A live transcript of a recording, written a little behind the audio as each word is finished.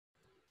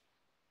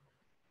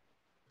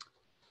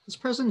This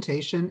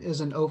presentation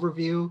is an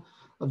overview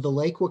of the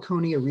Lake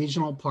Waconia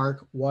Regional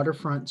Park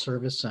Waterfront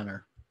Service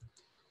Center.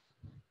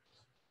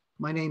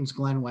 My name is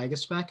Glenn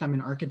Wagasbeck. I'm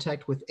an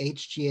architect with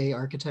HGA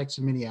Architects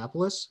in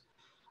Minneapolis.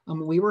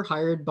 We were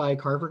hired by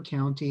Carver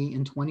County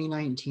in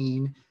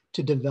 2019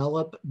 to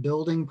develop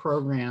building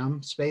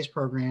space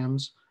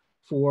programs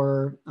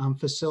for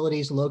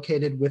facilities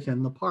located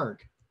within the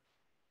park.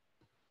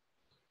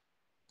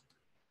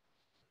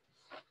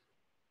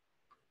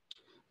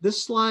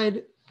 This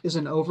slide is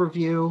an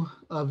overview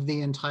of the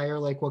entire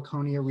Lake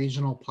Waconia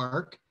Regional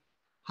Park.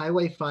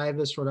 Highway 5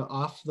 is sort of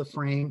off the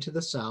frame to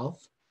the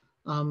south.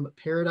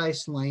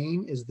 Paradise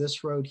Lane is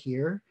this road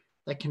here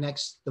that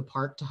connects the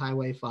park to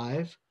Highway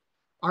 5.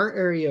 Our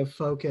area of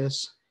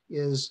focus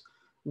is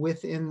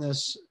within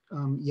this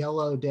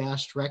yellow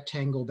dashed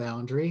rectangle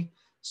boundary,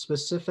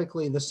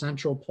 specifically the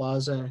Central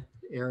Plaza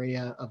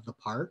area of the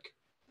park,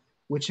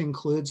 which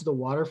includes the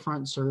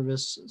Waterfront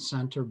Service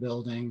Center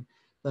building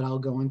that I'll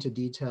go into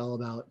detail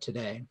about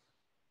today.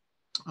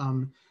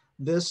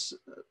 This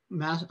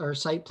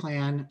site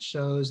plan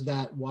shows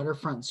that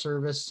Waterfront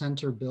Service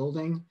Center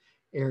building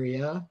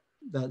area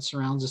that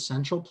surrounds a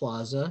Central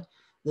Plaza.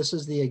 This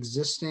is the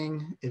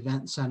existing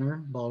event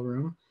center,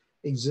 ballroom,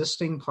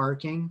 existing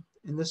parking,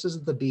 and this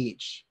is the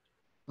beach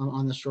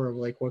on the shore of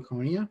Lake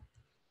Waconia.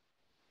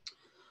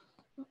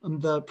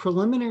 The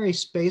preliminary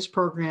space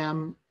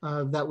program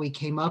that we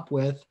came up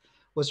with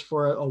was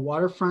for a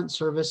waterfront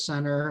service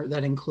center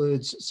that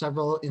includes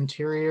several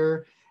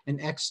interior and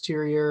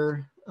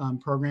exterior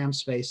program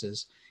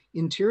spaces.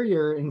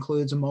 Interior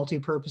includes a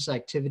multi-purpose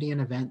activity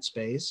and event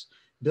space,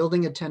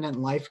 building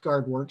attendant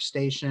lifeguard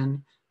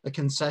workstation, a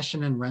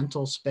concession and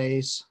rental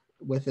space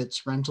with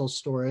its rental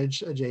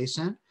storage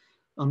adjacent,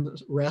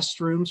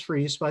 restrooms for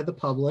use by the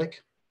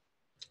public,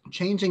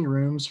 changing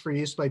rooms for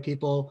use by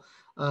people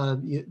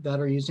that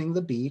are using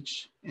the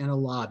beach, and a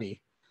lobby.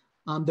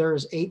 There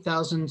is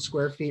 8,000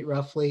 square feet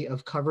roughly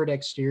of covered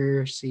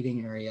exterior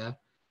seating area,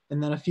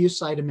 and then a few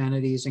site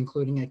amenities,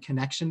 including a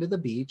connection to the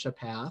beach, a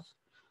path,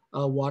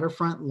 a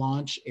waterfront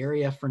launch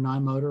area for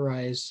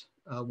non-motorized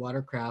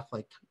watercraft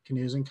like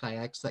canoes and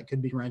kayaks that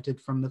could be rented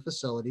from the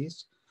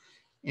facilities,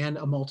 and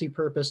a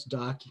multi-purpose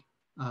dock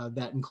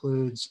that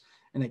includes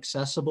an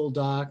accessible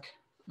dock,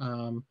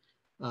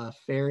 a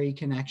ferry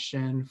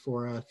connection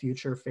for a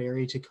future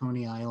ferry to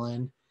Coney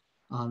Island,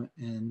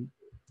 and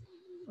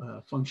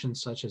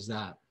functions such as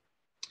that.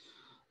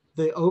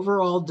 The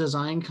overall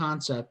design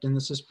concept, and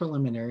this is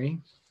preliminary,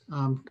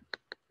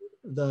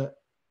 the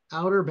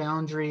outer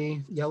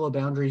boundary, yellow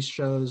boundaries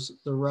shows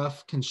the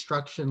rough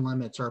construction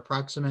limits or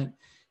approximate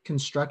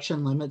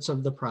construction limits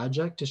of the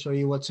project to show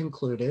you what's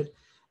included.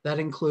 That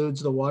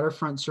includes the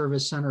Waterfront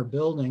Service Center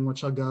building,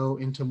 which I'll go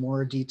into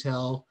more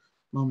detail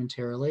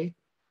momentarily.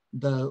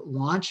 The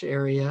launch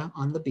area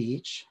on the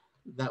beach,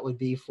 that would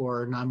be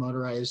for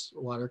non-motorized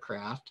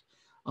watercraft,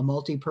 a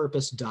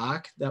multi-purpose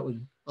dock that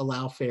would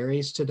allow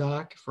ferries to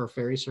dock for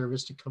ferry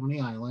service to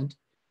Coney Island,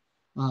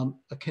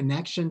 a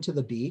connection to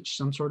the beach,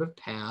 some sort of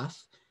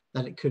path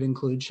that it could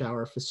include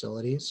shower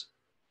facilities,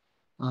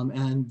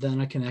 and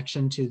then a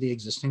connection to the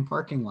existing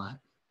parking lot.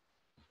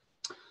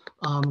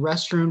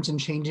 Restrooms and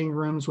changing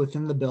rooms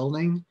within the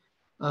building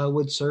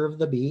would serve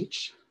the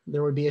beach.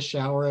 There would be a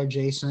shower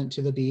adjacent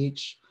to the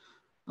beach.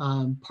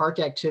 Park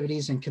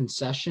activities and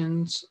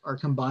concessions are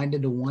combined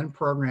into one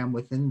program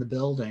within the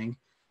building,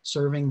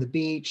 serving the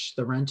beach,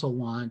 the rental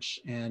launch,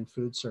 and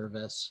food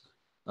service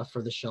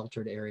for the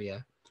sheltered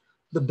area.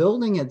 The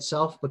building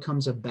itself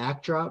becomes a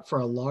backdrop for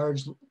a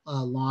large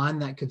lawn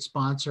that could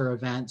sponsor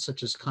events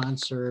such as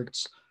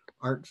concerts,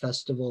 art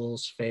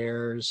festivals,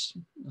 fairs,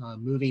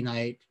 movie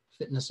night,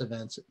 fitness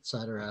events,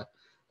 etc.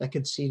 that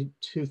could seat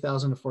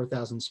 2,000 to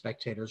 4,000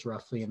 spectators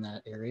roughly in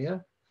that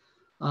area.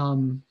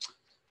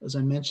 As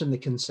I mentioned, the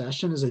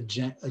concession is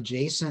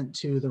adjacent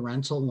to the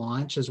rental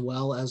launch as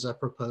well as a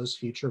proposed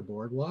future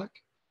boardwalk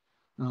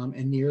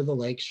and near the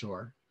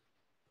lakeshore.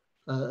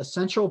 A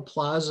central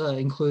plaza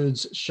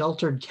includes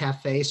sheltered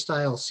cafe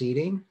style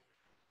seating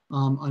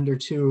under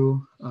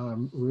two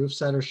roofs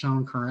that are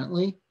shown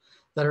currently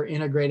that are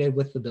integrated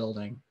with the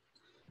building.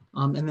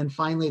 And then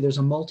finally, there's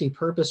a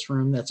multi-purpose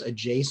room that's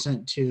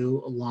adjacent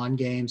to lawn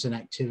games and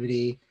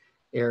activity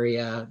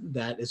area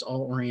that is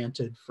all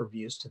oriented for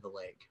views to the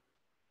lake.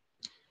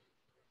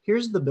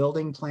 Here's the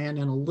building plan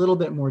in a little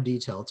bit more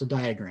detail. It's a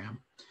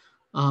diagram.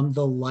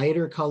 The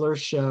lighter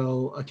colors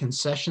show a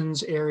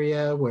concessions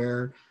area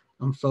where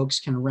folks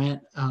can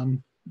rent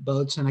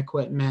boats and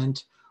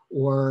equipment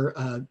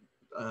or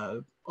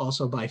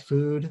also buy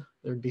food.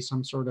 There'd be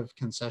some sort of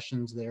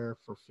concessions there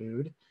for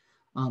food,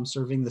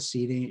 serving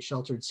the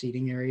sheltered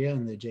seating area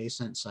in the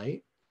adjacent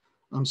site.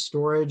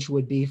 Storage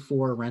would be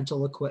for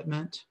rental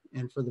equipment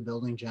and for the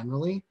building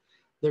generally.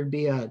 There'd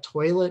be a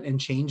toilet and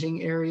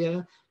changing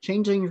area,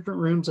 changing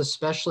rooms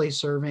especially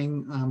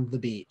serving the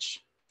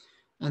beach.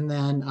 And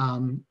then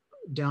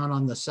down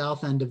on the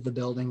south end of the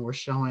building, we're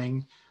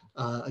showing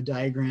a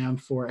diagram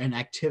for an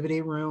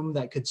activity room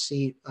that could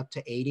seat up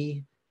to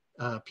 80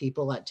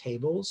 people at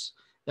tables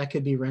that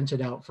could be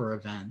rented out for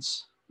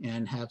events.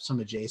 and have some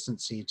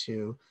adjacency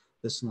to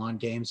this lawn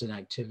games and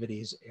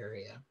activities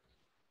area.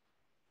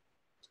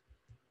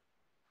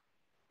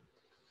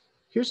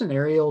 Here's an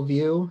aerial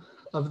view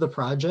of the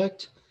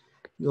project.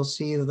 You'll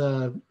see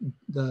the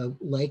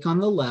lake on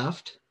the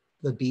left,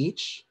 the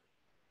beach,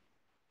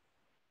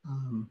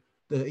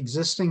 the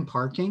existing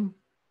parking.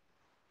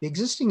 The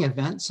existing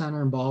event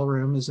center and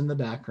ballroom is in the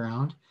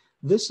background.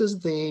 This is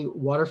the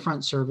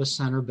Waterfront Service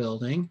Center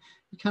building.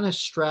 It kind of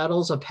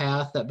straddles a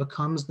path that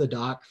becomes the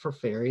dock for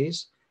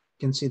ferries.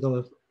 You can see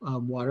the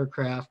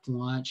watercraft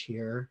launch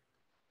here.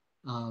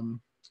 And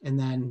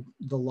then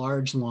the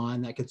large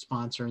lawn that could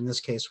sponsor, in this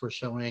case, we're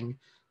showing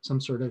some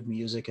sort of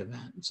music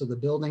event. So the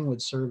building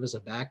would serve as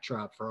a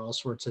backdrop for all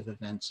sorts of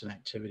events and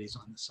activities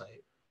on the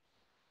site.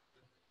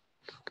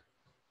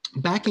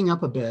 Backing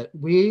up a bit,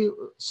 we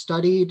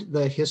studied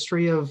the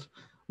history of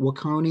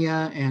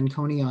Waconia and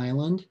Coney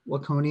Island.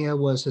 Waconia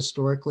was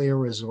historically a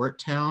resort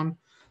town,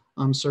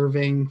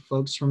 serving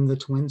folks from the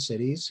Twin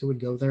Cities who would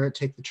go there,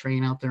 take the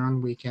train out there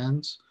on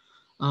weekends.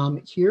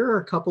 Here are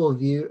a couple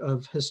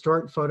of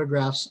historic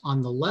photographs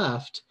on the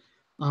left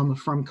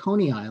from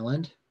Coney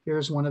Island.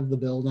 Here's one of the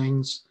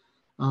buildings.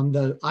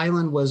 The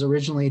island was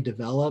originally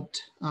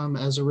developed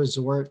as a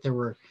resort. There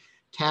were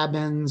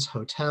cabins,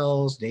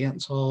 hotels,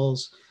 dance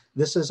halls.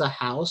 This is a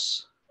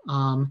house.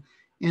 And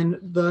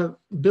the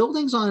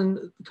buildings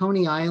on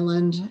Coney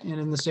Island and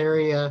in this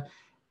area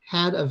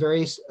had a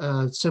very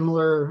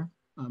similar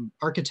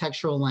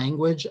architectural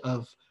language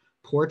of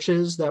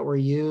porches that were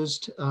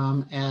used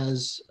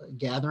as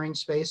gathering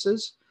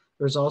spaces.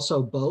 There's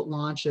also boat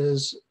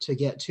launches to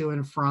get to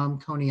and from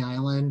Coney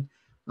Island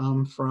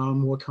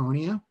from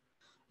Waconia.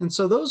 And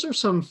so those are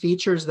some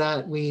features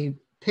that we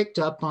picked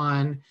up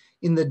on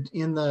in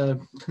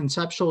the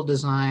conceptual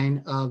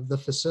design of the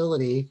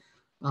facility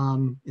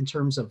in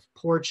terms of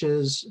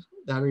porches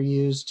that are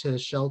used to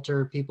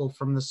shelter people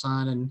from the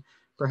sun and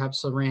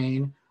perhaps the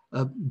rain.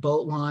 A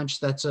boat launch,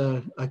 that's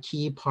a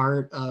key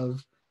part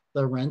of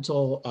the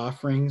rental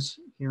offerings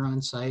here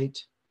on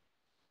site.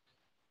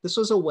 This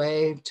was a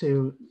way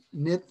to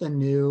knit the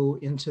new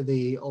into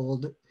the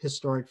old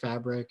historic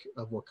fabric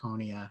of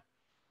Waconia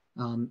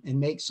and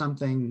make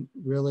something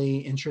really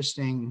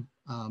interesting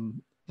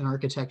and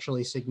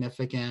architecturally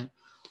significant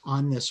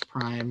on this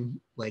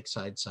prime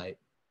lakeside site.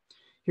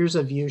 Here's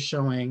a view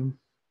showing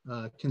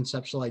a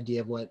conceptual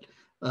idea of what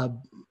a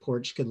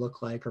porch could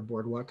look like or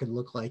boardwalk could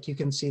look like. You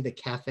can see the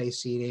cafe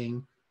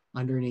seating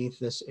underneath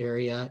this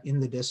area. In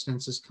the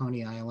distance is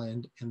Coney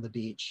Island and the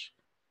beach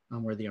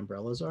where the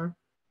umbrellas are.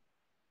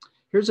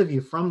 Here's a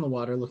view from the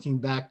water looking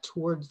back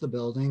towards the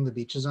building. The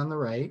beach is on the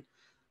right,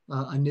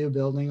 a new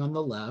building on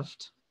the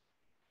left.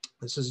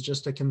 This is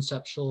just a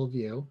conceptual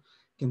view.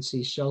 You can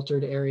see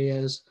sheltered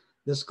areas.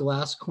 This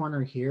glass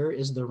corner here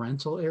is the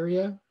rental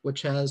area,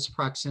 which has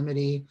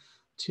proximity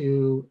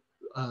to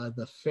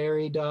the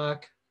ferry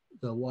dock,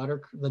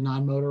 the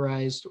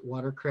non-motorized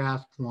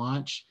watercraft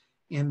launch,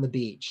 and the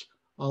beach.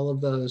 All of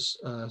those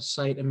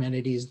site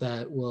amenities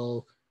that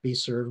will be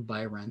served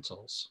by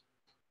rentals.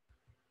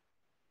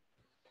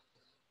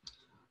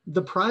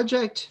 The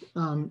project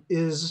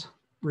is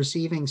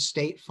receiving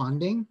state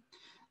funding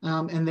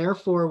and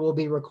therefore will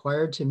be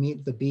required to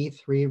meet the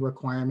B3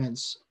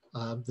 requirements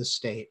of the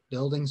state,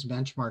 buildings,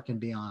 benchmark, and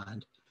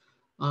beyond.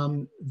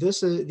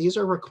 These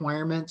are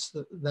requirements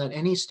that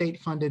any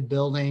state-funded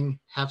building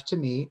have to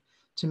meet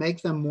to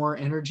make them more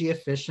energy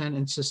efficient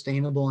and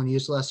sustainable and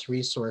use less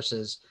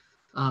resources.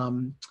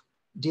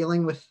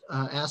 Dealing with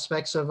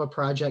aspects of a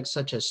project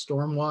such as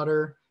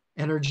stormwater,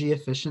 energy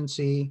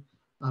efficiency,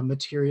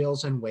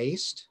 materials and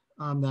waste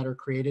that are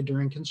created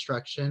during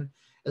construction,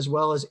 as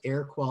well as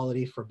air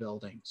quality for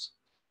buildings.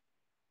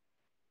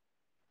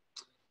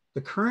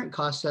 The current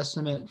cost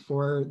estimate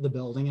for the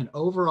building, an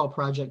overall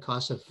project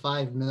cost of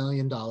 $5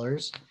 million,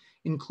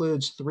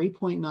 includes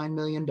 $3.9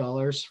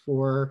 million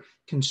for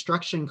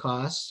construction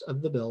costs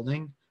of the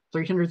building,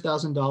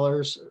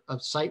 $300,000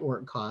 of site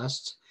work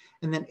costs,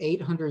 and then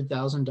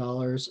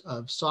 $800,000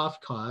 of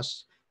soft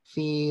costs,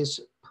 fees,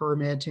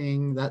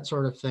 permitting, that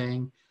sort of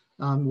thing,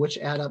 which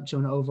add up to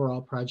an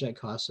overall project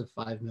cost of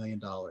 $5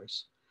 million.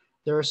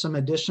 There are some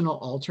additional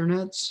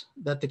alternates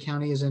that the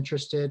county is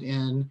interested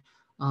in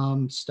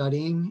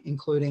studying,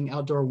 including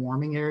outdoor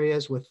warming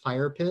areas with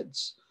fire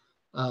pits,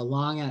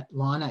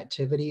 lawn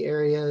activity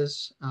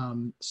areas,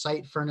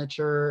 site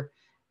furniture,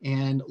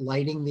 and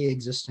lighting the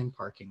existing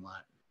parking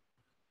lot.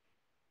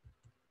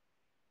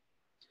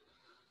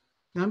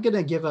 Now I'm going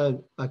to give a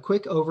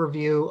quick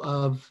overview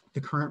of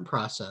the current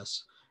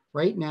process.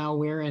 Right now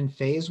we're in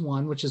phase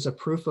 1, which is a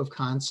proof of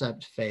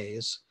concept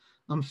phase.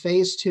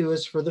 Phase 2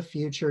 is for the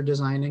future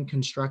design and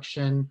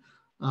construction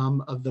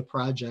of the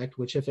project,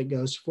 which if it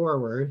goes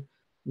forward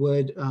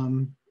would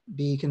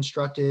be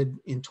constructed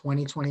in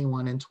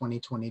 2021 and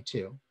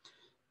 2022.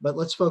 But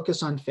let's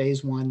focus on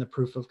phase 1, the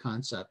proof of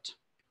concept.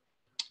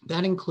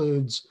 That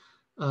includes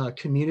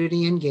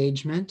community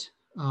engagement,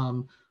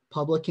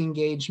 public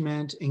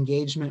engagement,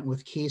 engagement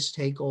with key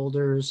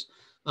stakeholders,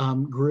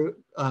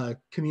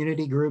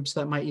 community groups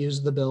that might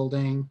use the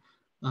building,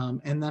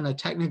 and then a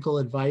technical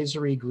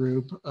advisory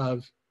group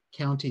of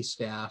county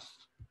staff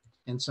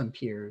and some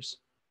peers.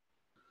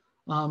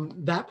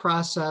 That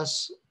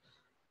process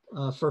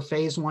for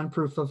phase one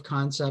proof of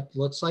concept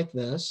looks like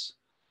this.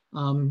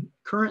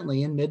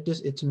 Currently,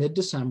 it's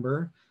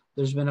mid-December.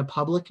 There's been a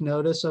public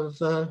notice of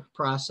the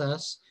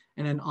process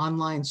and an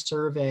online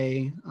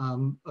survey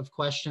of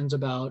questions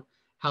about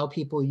how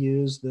people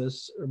use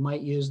this or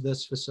might use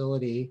this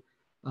facility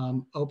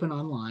open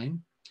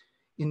online.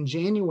 In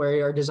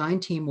January, our design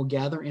team will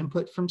gather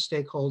input from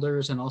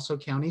stakeholders and also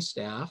county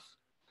staff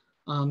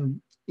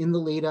in the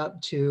lead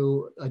up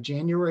to a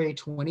January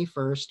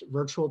 21st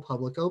virtual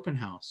public open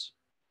house.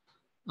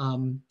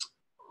 On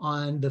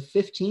the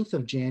 15th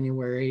of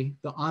January,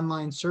 the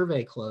online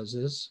survey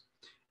closes,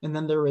 and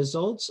then the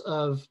results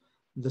of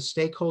the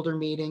stakeholder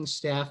meetings,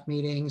 staff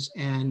meetings,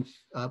 and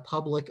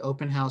public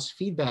open house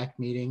feedback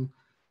meeting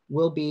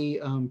will be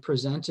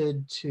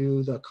presented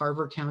to the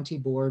Carver County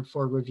Board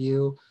for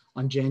review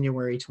on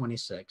January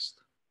 26th.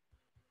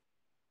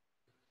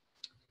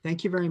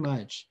 Thank you very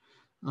much.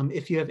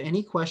 If you have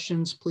any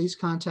questions, please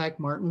contact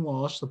Martin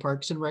Walsh, the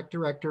Parks and Rec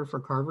Director for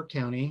Carver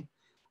County,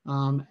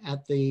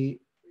 at the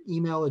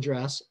email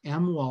address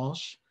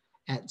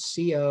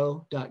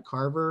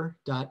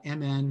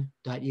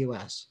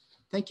mwalsh@co.carver.mn.us.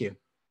 Thank you.